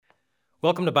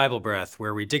Welcome to Bible Breath,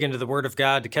 where we dig into the Word of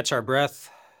God to catch our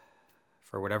breath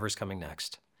for whatever's coming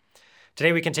next.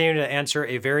 Today we continue to answer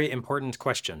a very important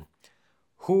question.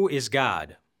 Who is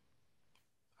God,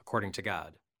 according to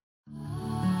God?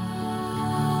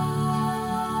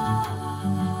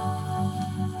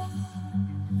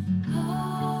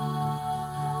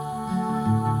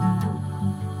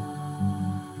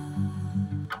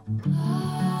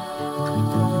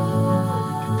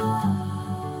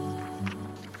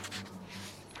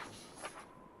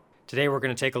 Today we're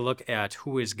going to take a look at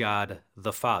who is God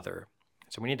the Father.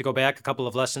 So we need to go back a couple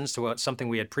of lessons to something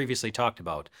we had previously talked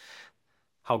about,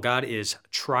 how God is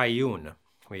triune.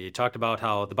 We talked about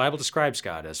how the Bible describes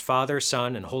God as Father,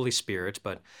 Son, and Holy Spirit,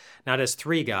 but not as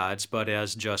three gods, but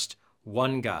as just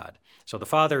one God. So the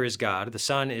Father is God, the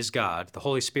Son is God, the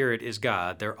Holy Spirit is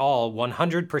God. They're all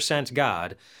 100%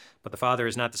 God, but the Father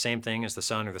is not the same thing as the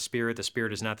Son or the Spirit. The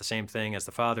Spirit is not the same thing as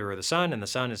the Father or the Son, and the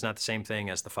Son is not the same thing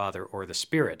as the Father or the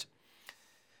Spirit.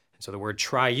 So the word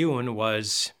triune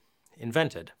was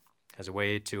invented as a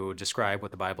way to describe what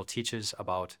the Bible teaches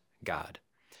about God.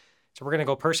 So we're going to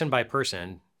go person by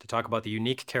person to talk about the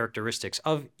unique characteristics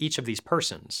of each of these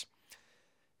persons.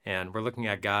 And we're looking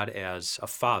at God as a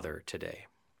father today.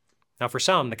 Now for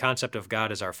some, the concept of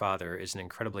God as our Father is an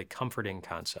incredibly comforting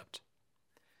concept.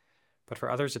 But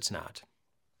for others, it's not.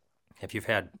 If you've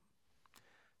had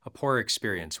a poor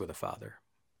experience with a father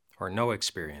or no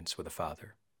experience with a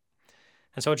father,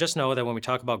 and so just know that when we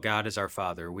talk about God as our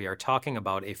Father, we are talking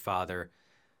about a father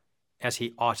as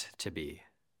he ought to be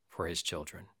for his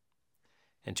children,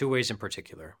 in two ways in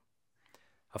particular.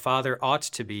 A father ought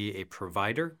to be a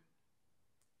provider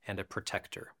and a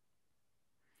protector.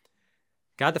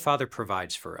 God the Father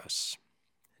provides for us.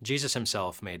 Jesus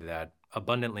himself made that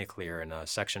abundantly clear in a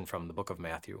section from the book of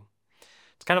Matthew.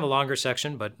 It's kind of a longer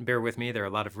section, but bear with me. There are a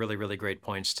lot of really, really great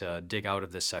points to dig out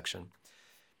of this section.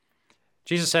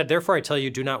 Jesus said, "Therefore I tell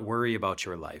you, do not worry about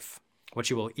your life,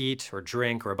 what you will eat or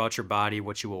drink, or about your body,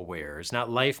 what you will wear. Is not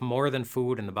life more than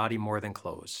food, and the body more than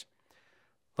clothes?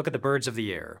 Look at the birds of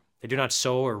the air. They do not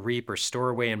sow or reap or store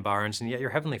away in barns, and yet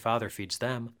your heavenly Father feeds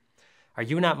them. Are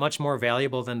you not much more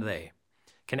valuable than they?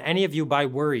 Can any of you, by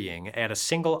worrying, add a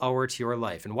single hour to your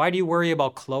life? And why do you worry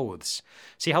about clothes?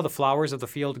 See how the flowers of the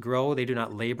field grow? They do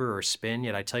not labor or spin,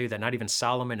 yet I tell you that not even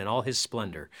Solomon in all his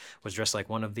splendor was dressed like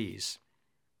one of these.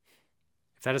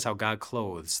 If that is how God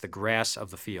clothes the grass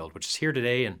of the field, which is here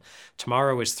today and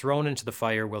tomorrow is thrown into the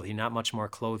fire, will he not much more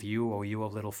clothe you, O you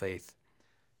of little faith?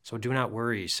 So do not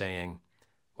worry, saying,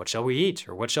 what shall we eat,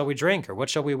 or what shall we drink, or what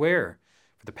shall we wear?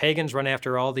 For the pagans run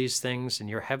after all these things, and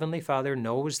your heavenly Father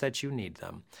knows that you need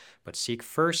them. But seek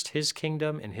first his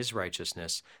kingdom and his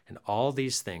righteousness, and all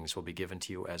these things will be given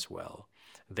to you as well.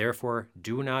 Therefore,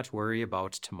 do not worry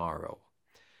about tomorrow,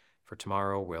 for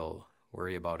tomorrow will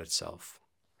worry about itself."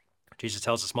 Jesus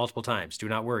tells us multiple times, do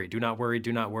not worry, do not worry,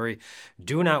 do not worry.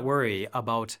 Do not worry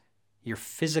about your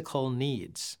physical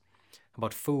needs,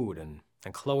 about food and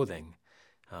clothing,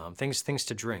 things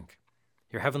to drink.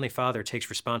 Your heavenly Father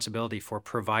takes responsibility for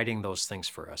providing those things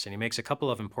for us, and he makes a couple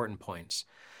of important points.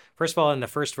 First of all, in the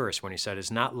first verse, when he said,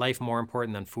 is not life more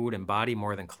important than food and body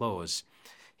more than clothes?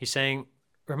 He's saying,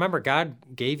 remember,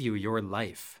 God gave you your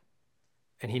life,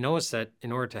 and he knows that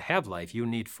in order to have life, you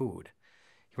need food.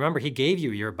 Remember, he gave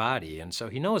you your body, and so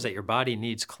he knows that your body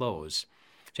needs clothes.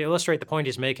 To illustrate the point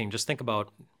he's making, just think about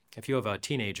if you have a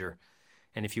teenager,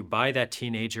 and if you buy that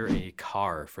teenager a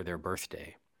car for their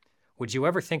birthday, would you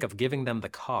ever think of giving them the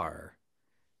car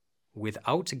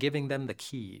without giving them the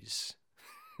keys?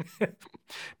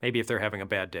 Maybe if they're having a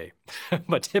bad day,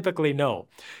 but typically no.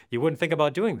 You wouldn't think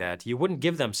about doing that. You wouldn't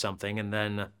give them something and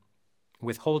then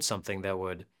withhold something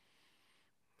that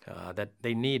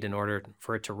they need in order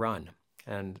for it to run.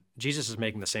 And Jesus is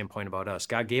making the same point about us.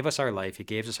 God gave us our life. He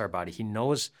gave us our body. He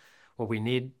knows what we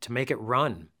need to make it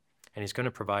run, and he's going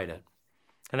to provide it.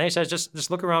 And then he says,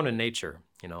 just look around in nature.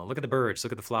 Look at the birds,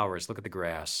 look at the flowers, look at the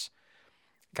grass.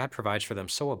 God provides for them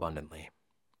so abundantly,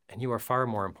 and you are far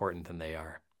more important than they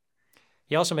are.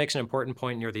 He also makes an important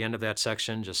point near the end of that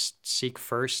section. Just seek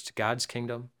first God's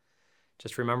kingdom.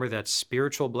 Just remember that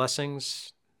spiritual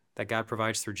blessings that God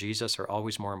provides through Jesus are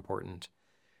always more important.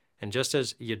 And just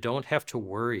as you don't have to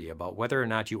worry about whether or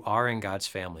not you are in God's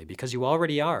family, because you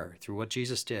already are through what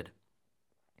Jesus did,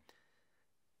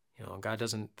 God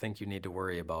doesn't think you need to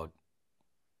worry about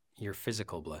your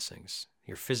physical blessings,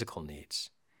 your physical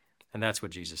needs. And that's what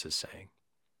Jesus is saying.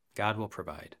 God will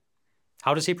provide.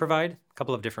 How does he provide? A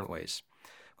couple of different ways.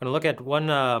 I'm going to look at one,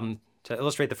 to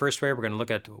illustrate the first way, we're going to look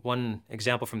at one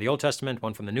example from the Old Testament,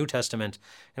 one from the New Testament,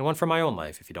 and one from my own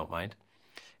life, if you don't mind.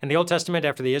 In the Old Testament,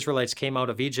 after the Israelites came out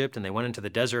of Egypt and they went into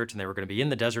the desert and they were going to be in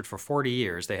the desert for 40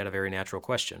 years, they had a very natural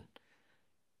question.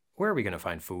 Where are we going to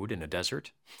find food in a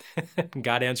desert?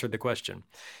 God answered the question.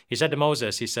 He said to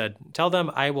Moses, he said, "Tell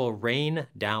them I will rain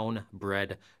down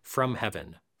bread from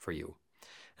heaven for you."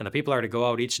 And the people are to go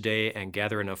out each day and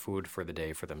gather enough food for the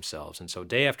day for themselves. And so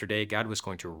day after day, God was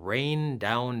going to rain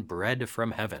down bread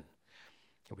from heaven.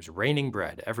 It was raining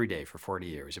bread every day for 40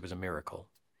 years. It was a miracle.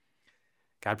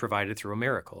 God provided through a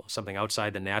miracle, something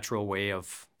outside the natural way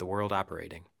of the world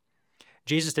operating.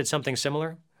 Jesus did something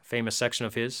similar, a famous section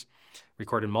of his,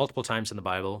 recorded multiple times in the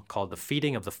Bible, called the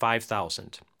feeding of the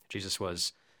 5,000. Jesus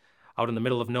was out in the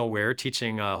middle of nowhere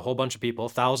teaching a whole bunch of people,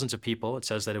 thousands of people. It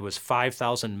says that it was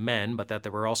 5,000 men, but that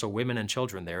there were also women and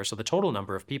children there. So the total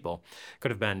number of people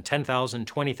could have been 10,000,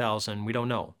 20,000, we don't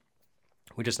know.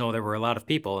 We just know there were a lot of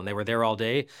people, and they were there all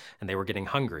day, and they were getting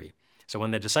hungry. So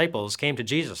when the disciples came to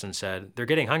Jesus and said, "They're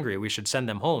getting hungry, we should send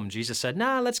them home," Jesus said,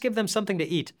 "Nah, let's give them something to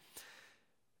eat."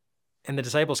 And the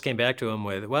disciples came back to him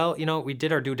with, "Well, we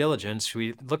did our due diligence.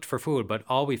 We looked for food, but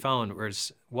all we found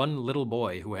was one little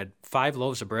boy who had 5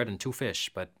 loaves of bread and 2 fish,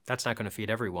 but that's not going to feed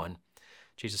everyone."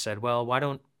 Jesus said, "Well, why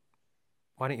don't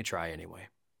you try anyway?"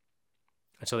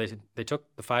 And so they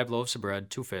took the 5 loaves of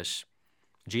bread, 2 fish.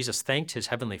 Jesus thanked his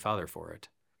heavenly Father for it.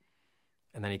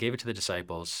 And then he gave it to the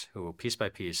disciples, who piece by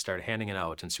piece started handing it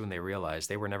out, and soon they realized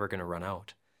they were never going to run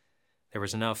out. There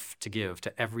was enough to give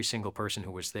to every single person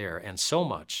who was there, and so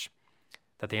much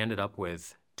that they ended up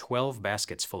with 12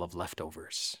 baskets full of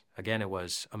leftovers. Again, it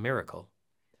was a miracle.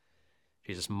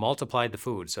 Jesus multiplied the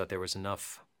food so that there was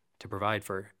enough to provide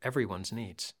for everyone's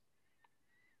needs.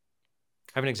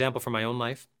 I have an example from my own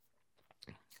life.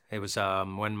 It was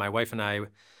when my wife and I, a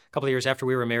couple of years after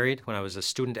we were married, when I was a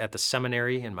student at the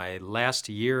seminary in my last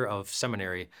year of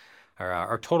seminary,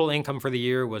 our total income for the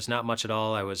year was not much at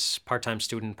all. I was part-time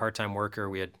student, part-time worker.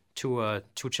 We had two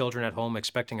children at home,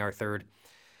 expecting our third.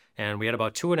 And we had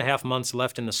about 2.5 months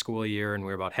left in the school year, and we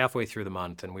were about halfway through the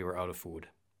month, and we were out of food.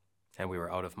 And we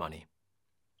were out of money.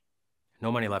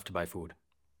 No money left to buy food.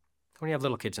 When you have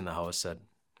little kids in the house, that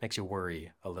makes you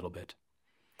worry a little bit.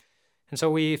 And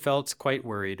so we felt quite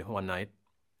worried one night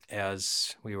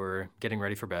as we were getting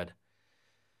ready for bed.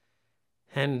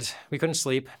 And we couldn't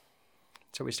sleep.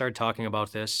 So we started talking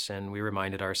about this, and we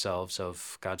reminded ourselves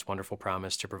of God's wonderful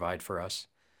promise to provide for us.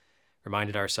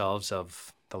 Reminded ourselves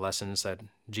of the lessons that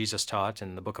Jesus taught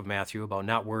in the book of Matthew about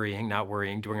not worrying,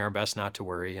 doing our best not to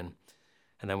worry. And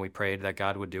then we prayed that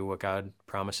God would do what God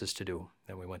promises to do.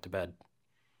 Then we went to bed.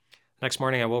 Next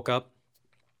morning I woke up,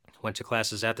 went to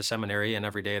classes at the seminary, and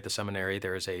every day at the seminary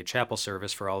there is a chapel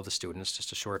service for all of the students,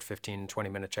 just a short 15,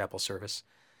 20-minute chapel service.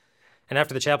 And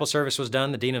after the chapel service was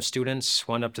done, the dean of students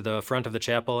went up to the front of the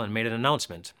chapel and made an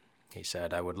announcement. He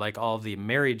said, "I would like all the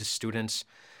married students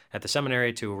at the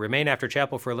seminary to remain after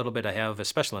chapel for a little bit. I have a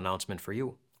special announcement for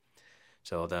you."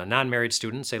 So the non-married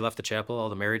students, they left the chapel. All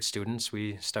the married students,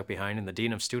 we stuck behind, and the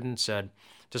dean of students said,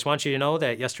 "Just want you to know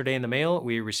that yesterday in the mail,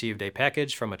 we received a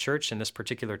package from a church in this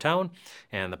particular town,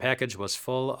 and the package was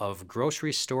full of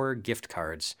grocery store gift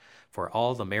cards for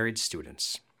all the married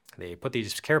students. They put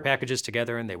these care packages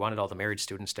together, and they wanted all the married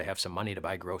students to have some money to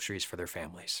buy groceries for their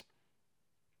families."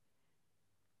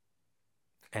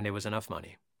 And it was enough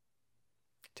money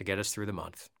to get us through the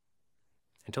month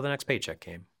until the next paycheck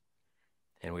came,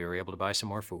 and we were able to buy some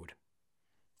more food.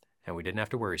 And we didn't have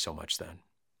to worry so much then.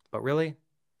 But really,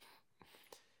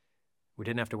 we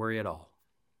didn't have to worry at all.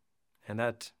 And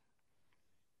that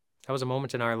was a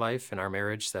moment in our life, in our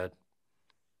marriage, that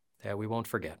we won't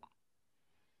forget.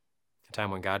 A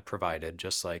time when God provided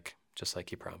just like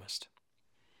he promised.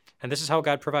 And this is how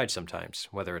God provides sometimes,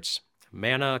 whether it's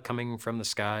manna coming from the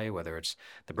sky, whether it's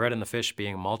the bread and the fish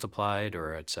being multiplied,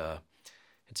 or it's a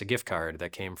gift card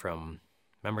that came from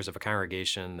members of a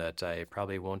congregation that I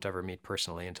probably won't ever meet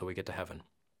personally until we get to heaven.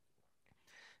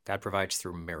 God provides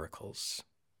through miracles.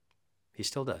 He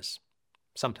still does,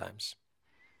 sometimes.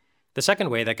 The second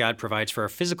way that God provides for our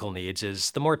physical needs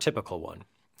is the more typical one.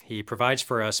 He provides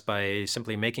for us by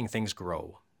simply making things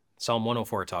grow. Psalm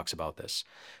 104 talks about this.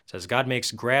 It says, "God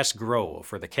makes grass grow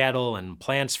for the cattle and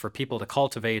plants for people to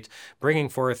cultivate, bringing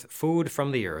forth food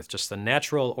from the earth." Just the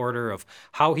natural order of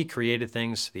how he created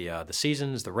things, the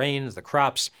seasons, the rains, the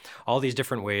crops, all these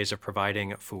different ways of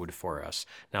providing food for us.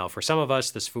 Now, for some of us,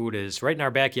 this food is right in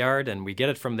our backyard, and we get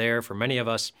it from there. For many of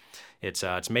us, it's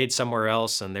made somewhere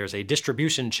else, and there's a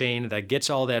distribution chain that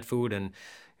gets all that food and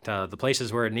the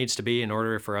places where it needs to be in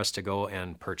order for us to go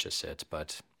and purchase it.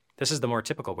 But this is the more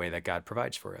typical way that God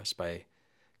provides for us, by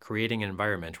creating an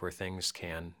environment where things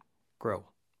can grow.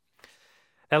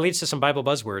 That leads to some Bible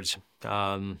buzzwords.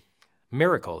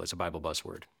 Miracle is a Bible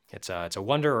buzzword. It's a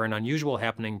wonder or an unusual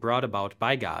happening brought about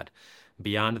by God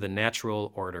beyond the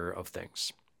natural order of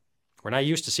things. We're not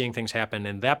used to seeing things happen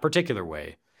in that particular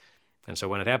way. And so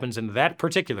when it happens in that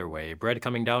particular way, bread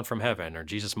coming down from heaven or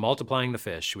Jesus multiplying the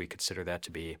fish, we consider that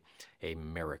to be a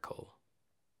miracle.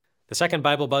 The second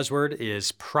Bible buzzword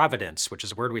is providence, which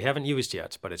is a word we haven't used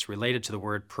yet, but it's related to the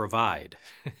word provide.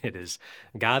 It is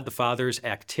God the Father's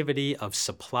activity of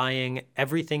supplying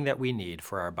everything that we need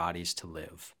for our bodies to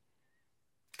live.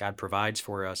 God provides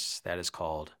for us. That is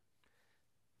called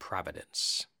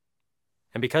providence.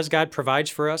 And because God provides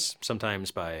for us,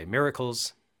 sometimes by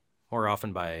miracles, more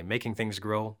often by making things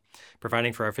grow,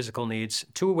 providing for our physical needs,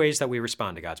 two ways that we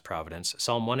respond to God's providence.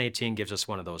 Psalm 118 gives us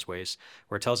one of those ways,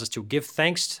 where it tells us to give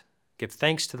thanks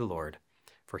to the Lord,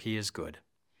 for he is good.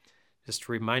 Just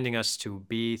reminding us to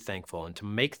be thankful and to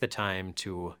make the time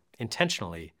to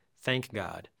intentionally thank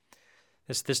God.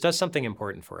 This does something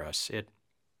important for us. It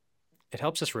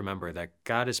helps us remember that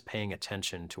God is paying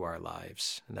attention to our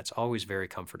lives, and that's always very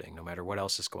comforting, no matter what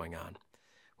else is going on.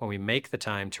 When we make the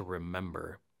time to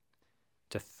remember,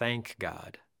 to thank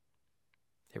God,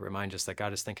 it reminds us that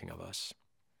God is thinking of us.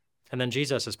 And then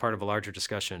Jesus, as part of a larger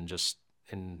discussion, just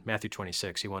in Matthew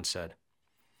 26, he once said,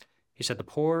 the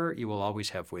poor you will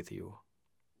always have with you.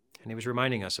 And he was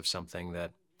reminding us of something,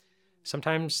 that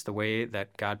sometimes the way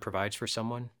that God provides for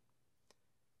someone,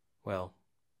 well,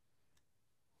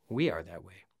 we are that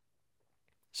way.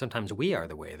 Sometimes we are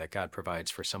the way that God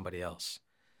provides for somebody else.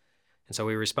 And so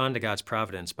we respond to God's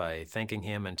providence by thanking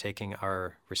him and taking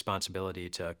our responsibility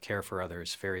to care for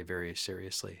others very, very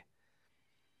seriously.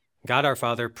 God our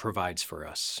Father provides for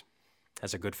us,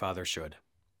 as a good father should.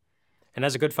 And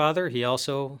as a good father, he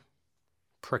also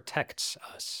protects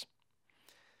us.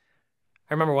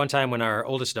 I remember one time when our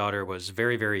oldest daughter was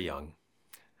very, very young.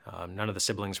 None of the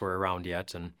siblings were around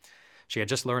yet, and she had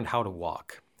just learned how to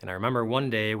walk. And I remember one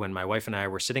day when my wife and I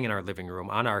were sitting in our living room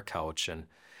on our couch, and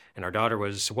our daughter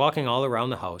was walking all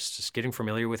around the house, just getting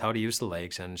familiar with how to use the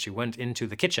legs, and she went into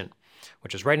the kitchen,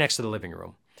 which was right next to the living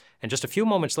room. And just a few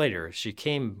moments later, she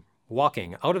came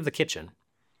walking out of the kitchen,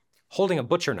 holding a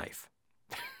butcher knife.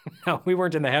 Now, we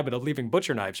weren't in the habit of leaving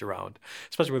butcher knives around,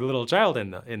 especially with a little child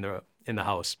in the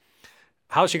house.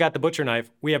 How she got the butcher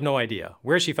knife, we have no idea.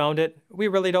 Where she found it, we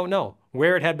really don't know.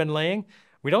 Where it had been laying,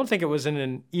 we don't think it was in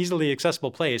an easily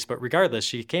accessible place, but regardless,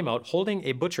 she came out holding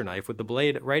a butcher knife with the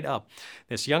blade right up.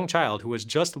 This young child who was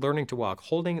just learning to walk,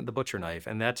 holding the butcher knife,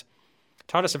 and that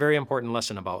taught us a very important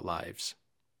lesson about lives.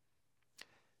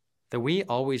 That we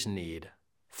always need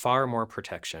far more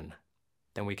protection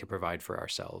than we can provide for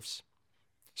ourselves.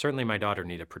 Certainly my daughter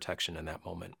needed protection in that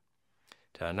moment,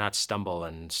 to not stumble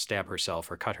and stab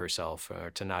herself or cut herself, or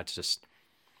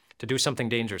to do something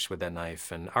dangerous with that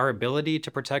knife. And our ability to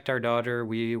protect our daughter,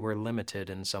 we were limited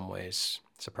in some ways.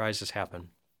 Surprises happen.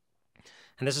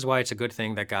 And this is why it's a good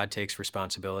thing that God takes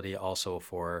responsibility also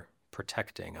for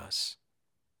protecting us.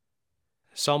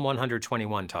 Psalm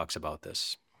 121 talks about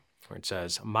this, where it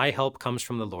says, "My help comes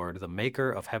from the Lord, the maker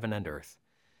of heaven and earth.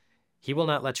 He will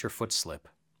not let your foot slip.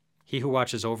 He who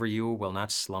watches over you will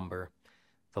not slumber.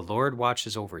 The Lord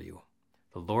watches over you.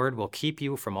 The Lord will keep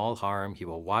you from all harm. He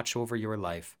will watch over your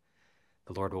life.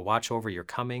 The Lord will watch over your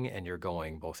coming and your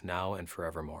going, both now and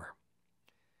forevermore."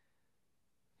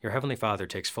 Your Heavenly Father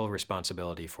takes full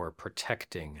responsibility for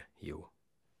protecting you,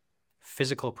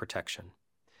 physical protection.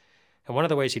 And one of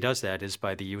the ways he does that is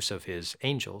by the use of his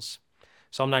angels.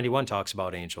 Psalm 91 talks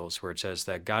about angels, where it says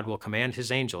that God will command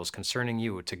his angels concerning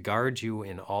you to guard you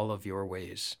in all of your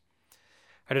ways.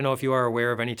 I don't know if you are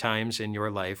aware of any times in your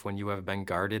life when you have been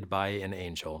guarded by an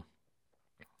angel.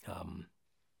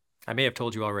 I may have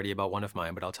told you already about one of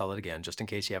mine, but I'll tell it again just in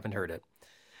case you haven't heard it.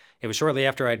 It was shortly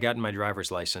after I had gotten my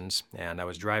driver's license, and I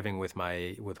was driving with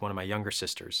one of my younger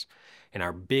sisters in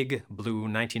our big blue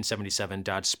 1977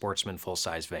 Dodge Sportsman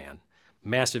full-size van.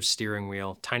 Massive steering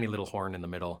wheel, tiny little horn in the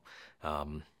middle,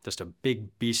 just a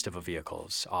big beast of a vehicle.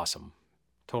 It's awesome.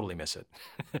 Totally miss it.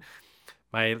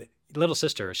 My little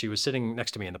sister, she was sitting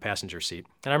next to me in the passenger seat.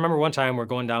 And I remember one time we're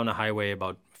going down a highway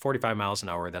about 45 miles an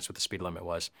hour. That's what the speed limit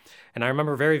was. And I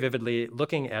remember very vividly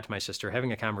looking at my sister,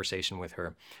 having a conversation with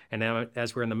her. And now,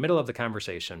 as we're in the middle of the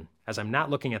conversation, as I'm not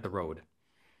looking at the road,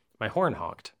 my horn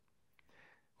honked,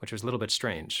 which was a little bit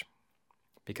strange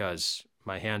because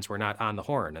my hands were not on the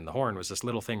horn, and the horn was this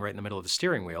little thing right in the middle of the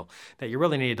steering wheel that you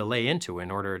really needed to lay into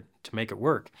in order to make it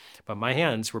work. But my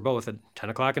hands were both at 10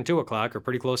 o'clock and 2 o'clock, or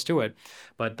pretty close to it.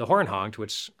 But the horn honked,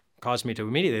 which caused me to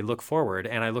immediately look forward,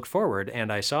 and I looked forward,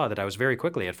 and I saw that I was very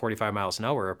quickly at 45 miles an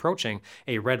hour approaching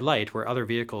a red light where other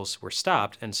vehicles were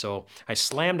stopped, and so I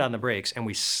slammed on the brakes, and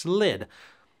we slid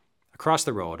across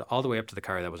the road all the way up to the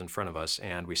car that was in front of us,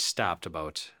 and we stopped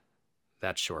about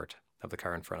that short of the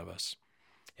car in front of us.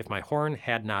 If my horn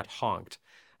had not honked,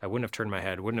 I wouldn't have turned my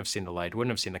head, wouldn't have seen the light,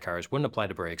 wouldn't have seen the cars, wouldn't apply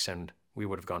the brakes, and we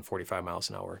would have gone 45 miles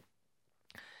an hour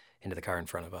into the car in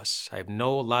front of us. I have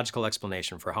no logical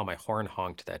explanation for how my horn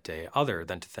honked that day, other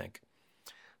than to think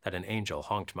that an angel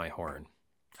honked my horn.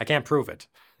 I can't prove it,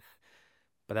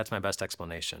 but that's my best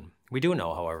explanation. We do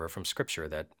know, however, from Scripture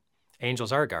that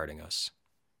angels are guarding us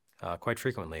quite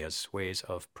frequently as ways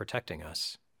of protecting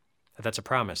us. That's a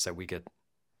promise that we get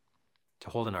to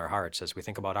hold in our hearts as we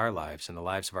think about our lives and the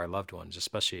lives of our loved ones,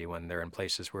 especially when they're in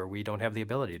places where we don't have the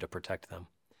ability to protect them.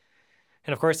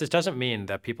 And of course, this doesn't mean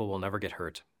that people will never get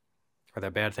hurt or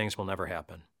that bad things will never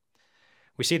happen.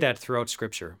 We see that throughout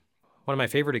Scripture. One of my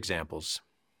favorite examples,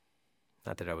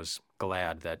 not that I was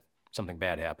glad that something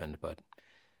bad happened, but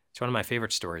it's one of my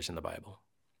favorite stories in the Bible.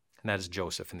 And that is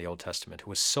Joseph in the Old Testament, who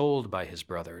was sold by his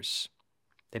brothers.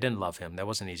 They didn't love him. That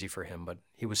wasn't easy for him, but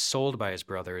he was sold by his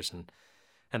brothers.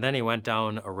 And then he went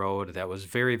down a road that was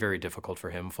very, very difficult for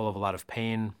him, full of a lot of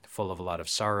pain, full of a lot of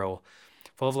sorrow,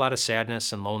 full of a lot of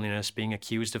sadness and loneliness, being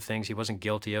accused of things he wasn't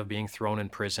guilty of, being thrown in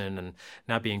prison and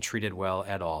not being treated well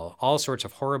at all sorts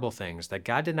of horrible things that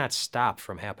God did not stop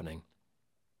from happening.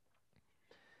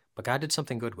 But God did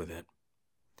something good with it.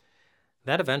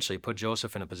 That eventually put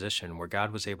Joseph in a position where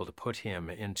God was able to put him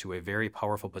into a very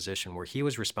powerful position where he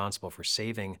was responsible for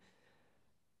saving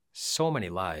so many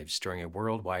lives during a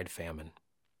worldwide famine.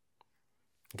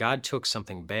 God took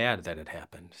something bad that had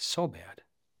happened, so bad,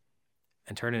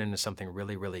 and turned it into something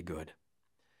really, really good.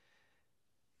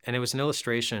 And it was an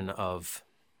illustration of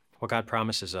what God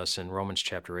promises us in Romans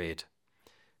chapter 8,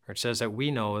 where it says that we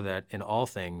know that in all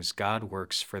things God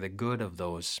works for the good of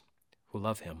those who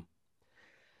love him.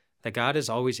 That God is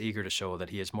always eager to show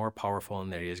that he is more powerful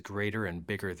and that he is greater and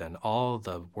bigger than all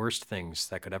the worst things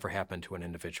that could ever happen to an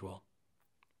individual.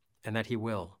 And that he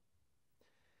will.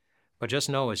 But just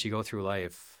know as you go through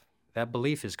life, that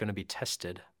belief is going to be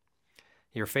tested.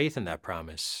 Your faith in that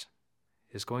promise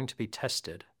is going to be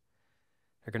tested.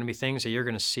 There are going to be things that you're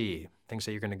going to see, things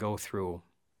that you're going to go through,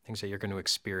 things that you're going to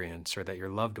experience or that your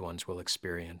loved ones will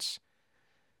experience.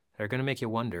 That are going to make you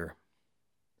wonder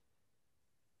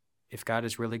if God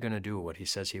is really going to do what he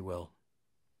says he will.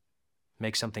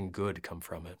 Make something good come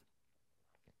from it.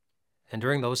 And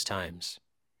during those times,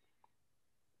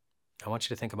 I want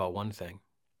you to think about one thing.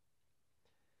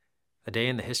 A day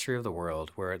in the history of the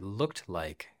world where it looked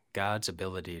like God's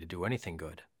ability to do anything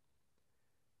good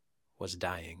was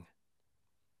dying.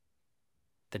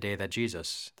 The day that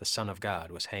Jesus, the Son of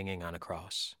God, was hanging on a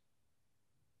cross.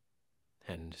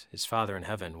 And his Father in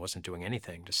heaven wasn't doing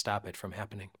anything to stop it from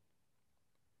happening.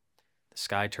 The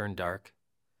sky turned dark.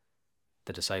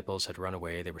 The disciples had run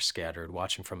away. They were scattered,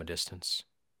 watching from a distance.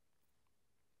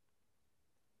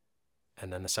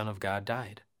 And then the Son of God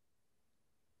died.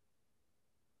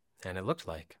 And it looked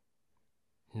like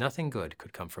nothing good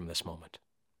could come from this moment.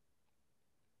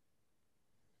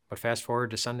 But fast forward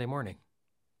to Sunday morning,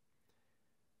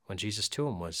 when Jesus'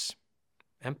 tomb was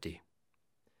empty.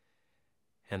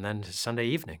 And then to Sunday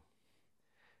evening,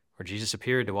 where Jesus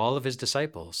appeared to all of his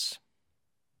disciples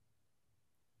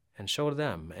and showed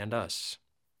them and us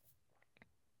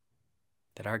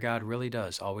that our God really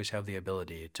does always have the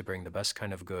ability to bring the best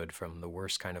kind of good from the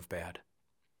worst kind of bad.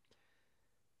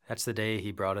 That's the day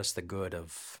he brought us the good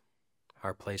of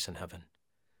our place in heaven,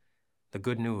 the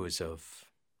good news of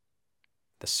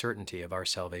the certainty of our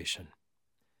salvation,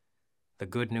 the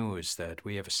good news that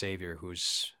we have a Savior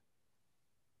who's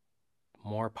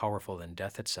more powerful than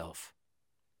death itself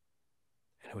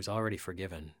and who's already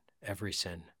forgiven every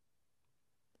sin.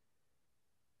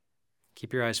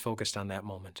 Keep your eyes focused on that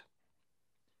moment,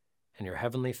 and your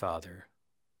Heavenly Father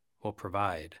will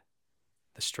provide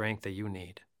the strength that you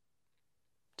need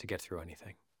to get through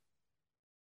anything.